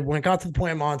YouTube. When it got to the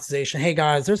point of monetization, hey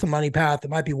guys, there's a money path.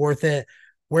 It might be worth it.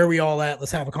 Where are we all at?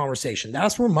 Let's have a conversation.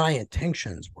 That's where my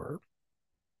intentions were.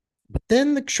 But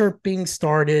then the chirping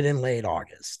started in late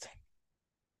August.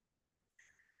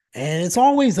 And it's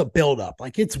always a buildup.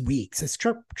 Like it's weeks. It's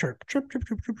chirp, chirp, chirp, chirp,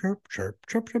 chirp, chirp, chirp, chirp,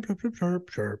 chirp, chirp, chirp,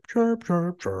 chirp, chirp, chirp,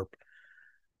 chirp, chirp.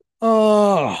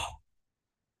 Oh.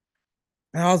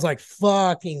 And I was like,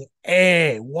 fucking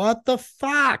A, what the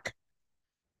fuck?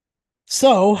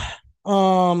 So,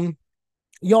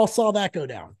 y'all saw that go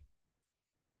down.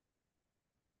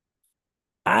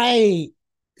 I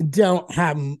don't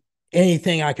have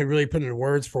anything I could really put into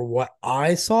words for what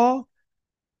I saw,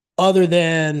 other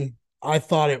than I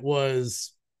thought it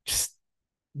was just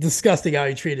disgusting how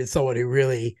he treated someone who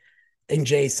really, and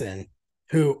Jason,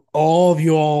 who all of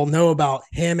you all know about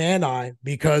him and I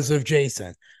because of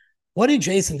Jason. What did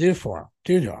Jason do for him?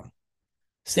 Do to him?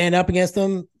 Stand up against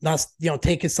him, not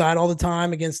take his side all the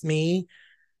time against me,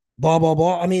 blah blah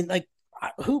blah. I mean, like,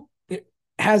 who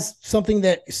has something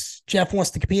that Jeff wants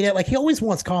to compete at? Like, he always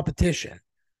wants competition,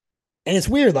 and it's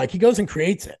weird. Like, he goes and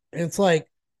creates it, and it's like,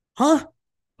 huh?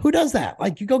 Who does that?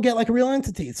 Like, you go get like a real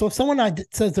entity. So if someone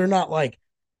says they're not like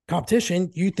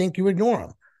competition, you think you ignore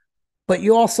them. But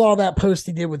you all saw that post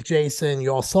he did with Jason.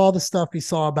 You all saw the stuff he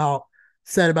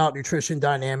said about Nutrition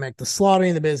Dynamic, the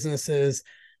slaughtering the businesses.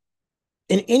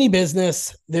 In any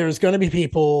business, there's going to be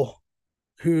people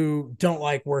who don't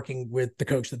like working with the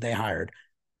coach that they hired.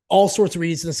 All sorts of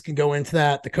reasons can go into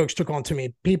that. The coach took on too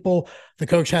many people. The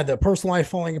coach had the personal life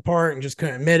falling apart and just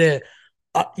couldn't admit it.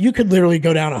 You could literally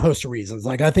go down a host of reasons.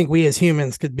 Like, I think we as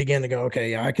humans could begin to go,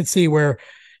 okay, yeah, I could see where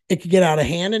it could get out of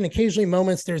hand. And occasionally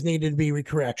moments there's needed to be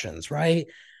recorrections, right?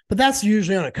 But that's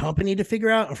usually on a company to figure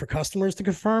out and for customers to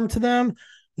confirm to them,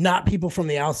 not people from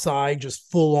the outside,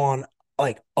 just full on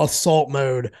like assault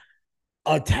mode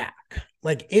attack.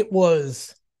 Like it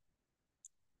was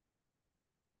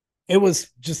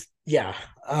just, yeah.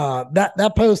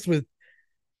 That post with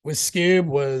Scoob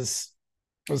was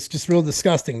just real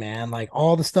disgusting, man. Like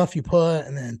all the stuff you put,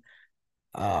 and then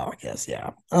I guess,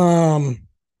 yeah. But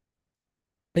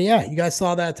yeah, you guys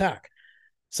saw that attack.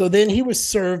 So then he was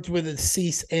served with a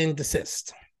cease and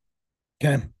desist.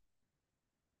 Okay.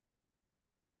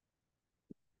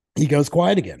 He goes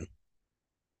quiet again.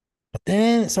 But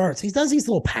then it starts. He does these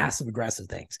little passive aggressive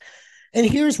things. And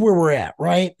here's where we're at,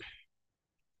 right?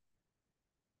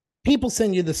 People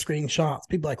send you the screenshots.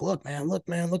 People like, look, man,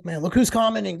 look who's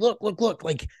commenting. Look.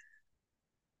 Like,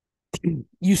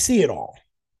 you see it all.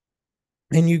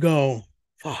 And you go,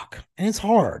 fuck. And it's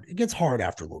hard. It gets hard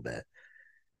after a little bit.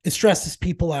 It stresses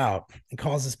people out. It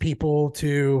causes people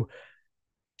to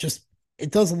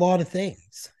it does a lot of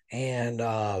things. And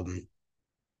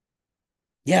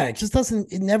yeah,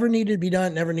 it never needed to be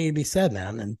done, never needed to be said,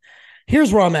 man. And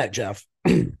here's where I'm at, Jeff.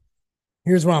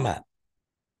 Here's where I'm at.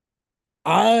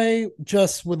 I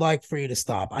just would like for you to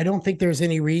stop. I don't think there's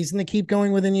any reason to keep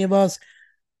going with any of us.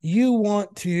 you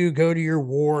want to go to your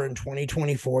war in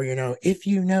 2024, if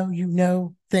you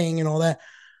know thing and all that.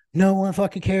 No one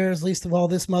fucking cares, least of all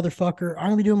this motherfucker. I'm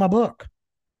gonna be doing my book.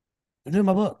 I'm doing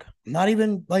my book. I'm not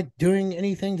even like doing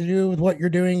anything to do with what you're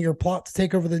doing, your plot to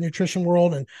take over the nutrition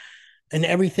world and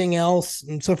everything else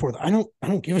and so forth. I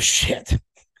don't give a shit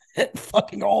at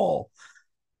fucking all.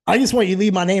 I just want you to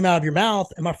leave my name out of your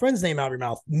mouth and my friend's name out of your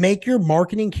mouth. Make your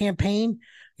marketing campaign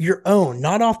your own,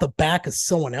 not off the back of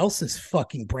someone else's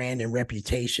fucking brand and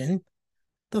reputation.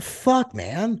 The fuck,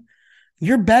 man?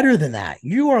 You're better than that.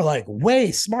 You are like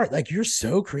way smart. Like you're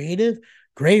so creative,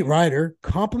 great writer.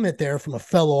 Compliment there from a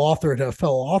fellow author to a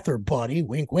fellow author buddy.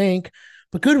 Wink, wink.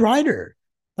 But good writer.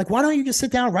 Like, why don't you just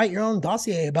sit down and write your own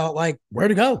dossier about like where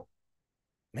to go?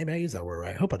 Maybe I used that word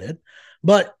right. I hope I did.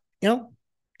 But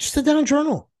just sit down and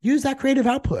journal. Use that creative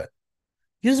output.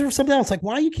 Use it for something else. Like,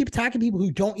 why do you keep attacking people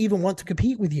who don't even want to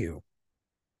compete with you?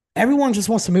 Everyone just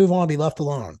wants to move on and be left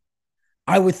alone.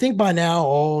 I would think by now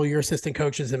all your assistant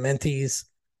coaches and mentees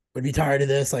would be tired of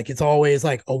this. Like it's always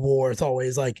like a war. It's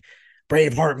always like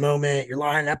Braveheart moment. You're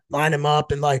line them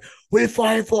up and like, we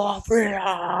fight for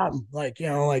freedom. Like,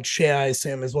 like shit, I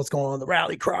assume is what's going on, the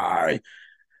rally cry.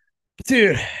 But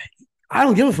dude, I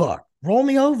don't give a fuck. Roll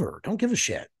me over. Don't give a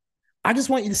shit. I just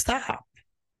want you to stop.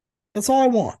 That's all I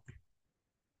want.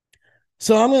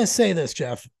 So I'm going to say this,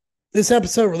 Jeff. This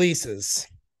episode releases.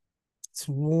 It's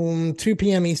 2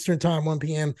 p.m. Eastern time, 1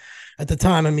 p.m. at the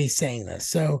time of me saying this.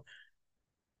 So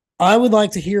I would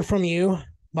like to hear from you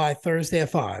by Thursday at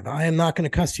 5. I am not going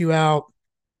to cuss you out.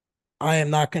 I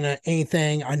am not going to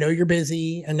anything. I know you're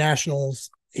busy at nationals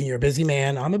and you're a busy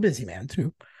man. I'm a busy man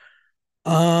too.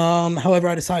 However,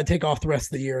 I decided to take off the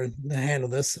rest of the year to handle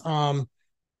this.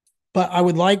 But I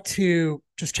would like to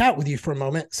just chat with you for a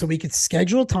moment so we could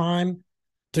schedule time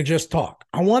to just talk.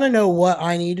 I want to know what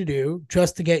I need to do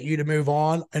just to get you to move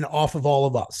on and off of all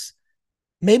of us.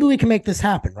 Maybe we can make this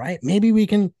happen, right? Maybe we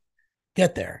can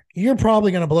get there. You're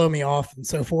probably going to blow me off and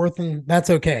so forth, and that's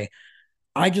okay.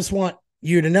 I just want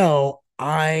you to know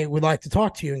I would like to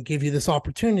talk to you and give you this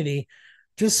opportunity.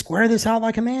 Just square this out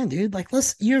like a man, dude. Like,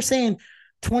 you're saying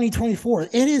 2024.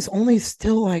 It is only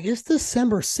still like, it's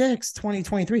December 6th,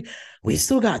 2023. We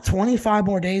still got 25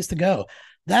 more days to go.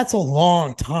 That's a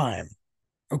long time.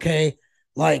 Okay.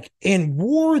 Like in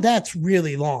war, that's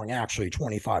really long, actually,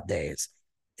 25 days,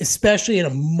 especially in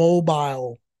a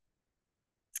mobile,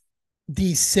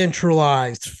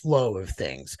 decentralized flow of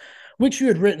things, which you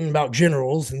had written about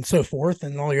generals and so forth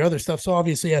and all your other stuff. So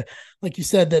obviously, like you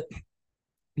said, that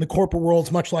the corporate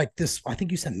world's much like this. I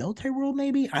think you said military world,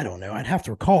 maybe. I don't know. I'd have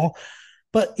to recall.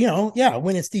 But,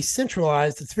 when it's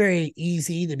decentralized, it's very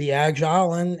easy to be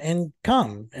agile and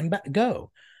come and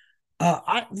go.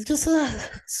 I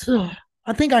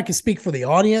think I can speak for the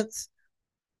audience.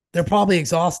 They're probably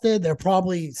exhausted. They're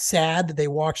probably sad that they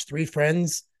watched Three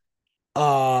Friends.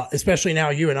 Especially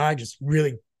now you and I just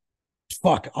really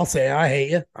I'll say I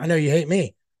hate you. I know you hate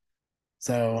me.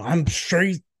 So I'm sure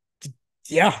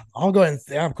I'll go ahead and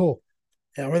say I'm cool.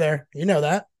 Yeah, we're there. You know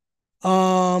that.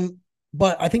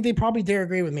 But I think they probably dare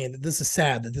agree with me that this is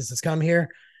sad that this has come here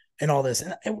and all this.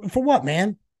 And for what,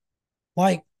 man?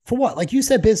 Like, for what? Like you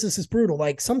said, business is brutal.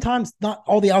 Like sometimes not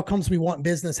all the outcomes we want in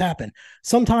business happen.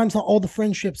 Sometimes not all the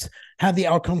friendships have the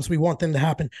outcomes we want them to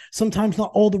happen. Sometimes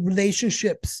not all the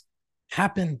relationships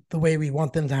happen the way we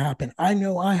want them to happen. I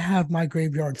know I have my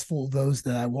graveyards full of those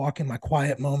that I walk in my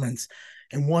quiet moments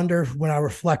and wonder when I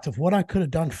reflect of what I could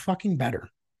have done fucking better.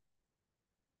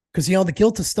 Because, the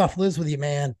guilt of stuff lives with you,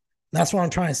 man. That's what I'm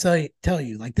trying to tell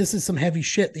you. Like, this is some heavy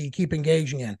shit that you keep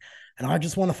engaging in. And I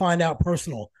just want to find out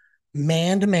personal,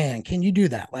 man to man. Can you do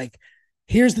that? Like,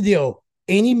 here's the deal.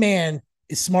 Any man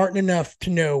is smart enough to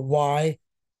know why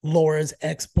Laura's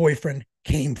ex-boyfriend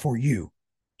came for you.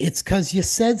 It's because you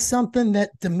said something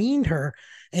that demeaned her,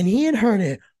 and he had heard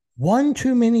it one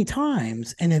too many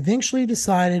times and eventually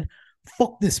decided,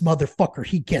 fuck this motherfucker.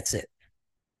 He gets it.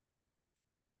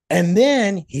 And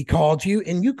then he called you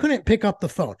and you couldn't pick up the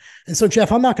phone. And so,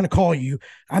 Jeff, I'm not going to call you.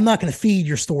 I'm not going to feed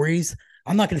your stories.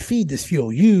 I'm not going to feed this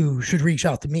fuel. You should reach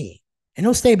out to me. And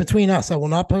it'll stay between us. I will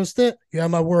not post it. You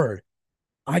have my word.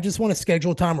 I just want to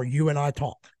schedule a time where you and I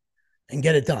talk and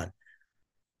get it done.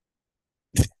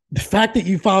 The fact that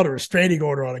you filed a restraining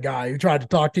order on a guy who tried to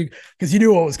talk to you because you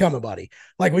knew what was coming, buddy.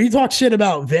 Like when you talk shit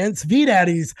about Vince,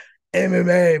 V-Daddy's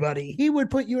MMA, buddy, he would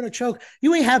put you in a choke.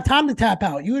 You ain't have time to tap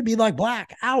out. You would be like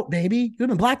black out, baby. You would have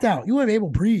been blacked out. You wouldn't be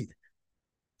able to breathe.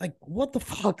 Like, what the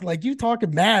fuck? Like, you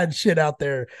talking mad shit out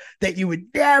there that you would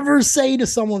never say to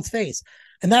someone's face.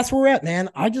 And that's where we're at, man.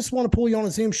 I just want to pull you on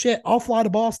a Zoom shit. I'll fly to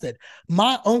Boston.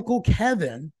 My uncle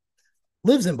Kevin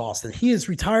lives in Boston. He is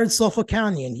retired Suffolk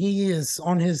County and he is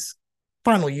on his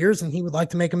final years and he would like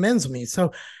to make amends with me.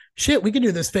 So shit, we can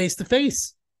do this face to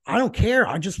face. I don't care.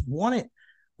 I just want it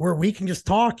where we can just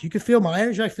talk. You can feel my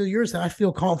energy. I feel yours. And I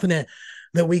feel confident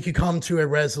that we could come to a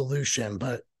resolution.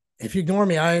 But if you ignore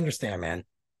me, I understand, man.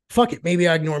 Fuck it. Maybe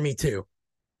I ignore me too.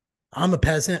 I'm a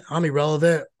peasant. I'm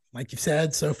irrelevant, like you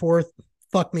said, so forth.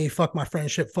 Fuck me. Fuck my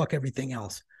friendship. Fuck everything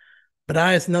else. But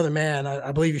I, as another man,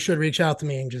 I believe you should reach out to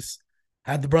me and just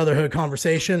have the brotherhood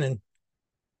conversation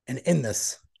and end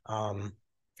this.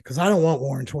 Because I don't want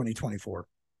war in 2024.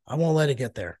 I won't let it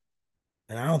get there.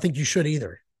 And I don't think you should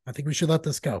either. I think we should let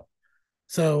this go.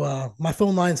 So my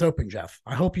phone line's open, Jeff.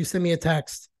 I hope you send me a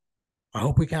text. I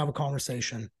hope we can have a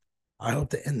conversation. I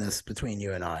hope to end this between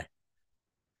you and I.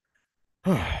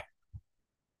 All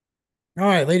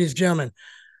right, ladies and gentlemen.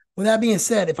 With that being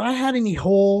said, if I had any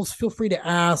holes, feel free to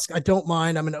ask. I don't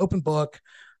mind. I'm an open book.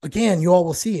 Again, you all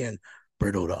will see in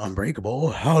Brittle to Unbreakable,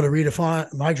 how to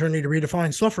redefine my journey to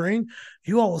redefine suffering.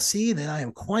 You all will see that I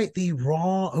am quite the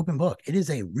raw open book. It is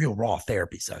a real raw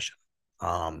therapy session.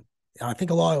 I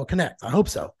think a lot will connect. I hope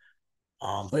so.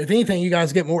 But if anything, you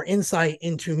guys get more insight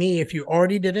into me if you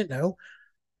already didn't know.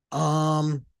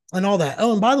 And all that.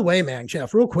 Oh, and by the way, man,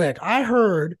 Jeff, real quick, I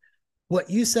heard what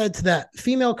you said to that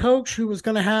female coach who was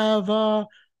going to have,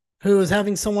 who was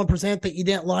having someone present that you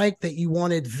didn't like, that you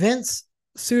wanted Vince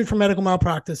sued for medical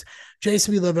malpractice,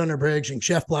 Jason, we live under a bridge, and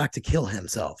Jeff Black to kill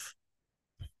himself.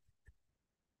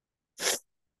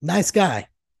 Nice guy.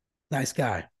 Nice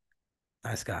guy.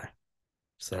 Nice guy.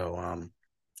 So,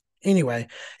 anyway,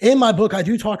 in my book, I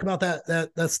do talk about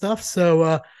that stuff.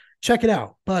 So, check it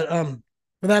out. But,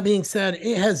 with that being said,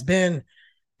 it has been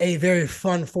a very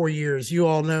fun 4 years. You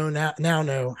all know now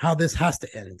know how this has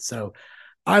to end. So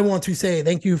I want to say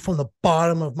thank you from the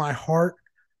bottom of my heart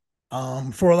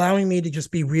for allowing me to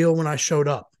just be real when I showed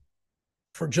up,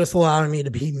 for just allowing me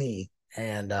to be me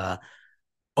and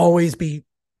always be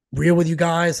real with you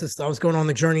guys as I was going on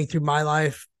the journey through my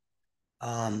life.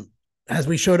 As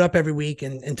we showed up every week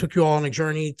and took you all on a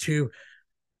journey to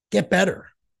get better,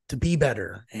 to be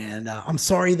better. And I'm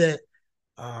sorry that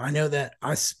I know that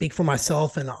I speak for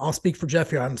myself and I'll speak for Jeff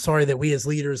here. I'm sorry that we as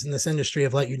leaders in this industry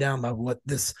have let you down by what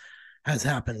this has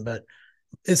happened, but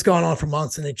it's gone on for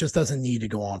months and it just doesn't need to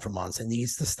go on for months. It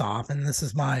needs to stop. And this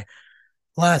is my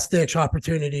last ditch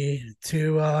opportunity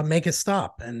to make it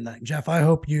stop. And Jeff, I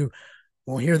hope you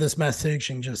will hear this message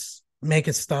and just make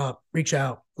it stop. Reach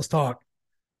out. Let's talk.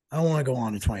 I don't want to go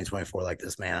on to 2024 like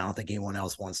this, man. I don't think anyone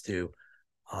else wants to.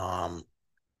 But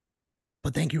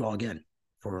thank you all again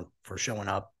for showing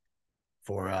up,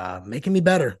 for making me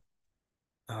better.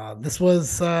 This was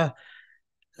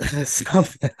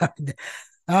something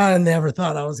I never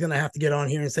thought I was going to have to get on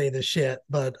here and say this shit,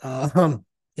 but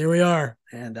here we are.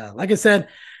 And like I said,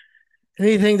 if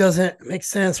anything doesn't make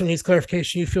sense or needs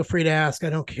clarification, you feel free to ask.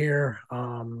 I don't care.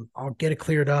 I'll get it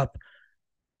cleared up.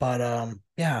 But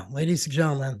yeah, ladies and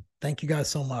gentlemen, thank you guys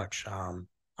so much. I'm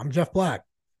Jeff Black.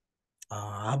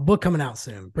 A book coming out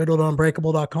soon,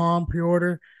 brittletounbreakable.com,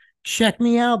 pre-order. Check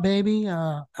me out, baby.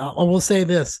 I will say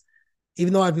this,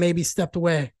 even though I've maybe stepped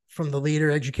away from the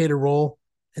leader educator role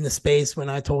in the space when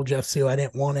I told Jeff Sue I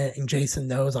didn't want it, and Jason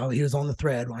knows he was on the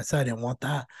thread when I said I didn't want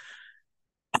that.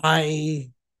 I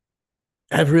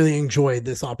have really enjoyed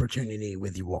this opportunity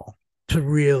with you all to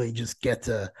really just get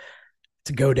to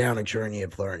go down a journey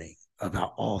of learning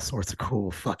about all sorts of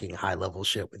cool fucking high level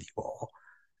shit with you all.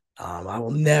 I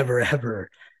will never, ever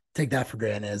take that for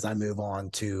granted as I move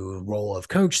on to role of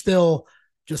coach still,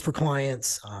 just for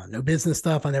clients. No business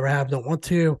stuff. I never have, don't want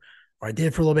to, or I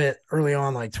did for a little bit early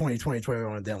on, like 2020,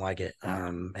 2021, didn't like it.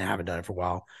 And haven't done it for a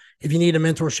while. If you need a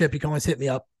mentorship, you can always hit me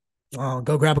up.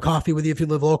 Go grab a coffee with you if you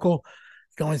live local.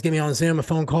 You can always get me on Zoom, a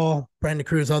phone call. Brandon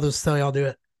Cruz, others tell you I'll do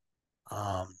it.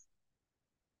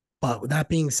 But with that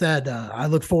being said, I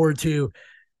look forward to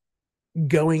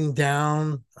going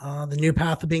down the new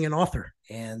path of being an author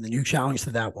and the new challenge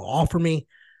that will offer me.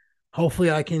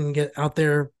 Hopefully I can get out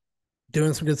there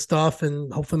doing some good stuff,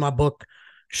 and hopefully my book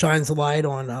shines a light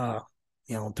on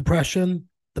depression,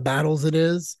 the battles it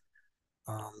is,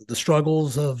 the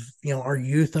struggles of our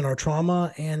youth and our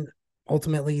trauma, and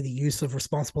ultimately the use of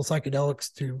responsible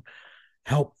psychedelics to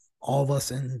help all of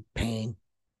us in pain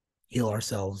heal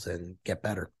ourselves and get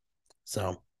better.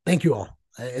 So thank you all.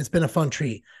 It's been a fun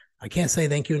treat. I can't say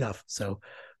thank you enough. So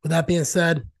with that being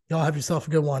said, y'all have yourself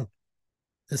a good one.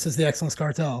 This is the Excellence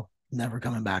Cartel. Never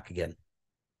coming back again.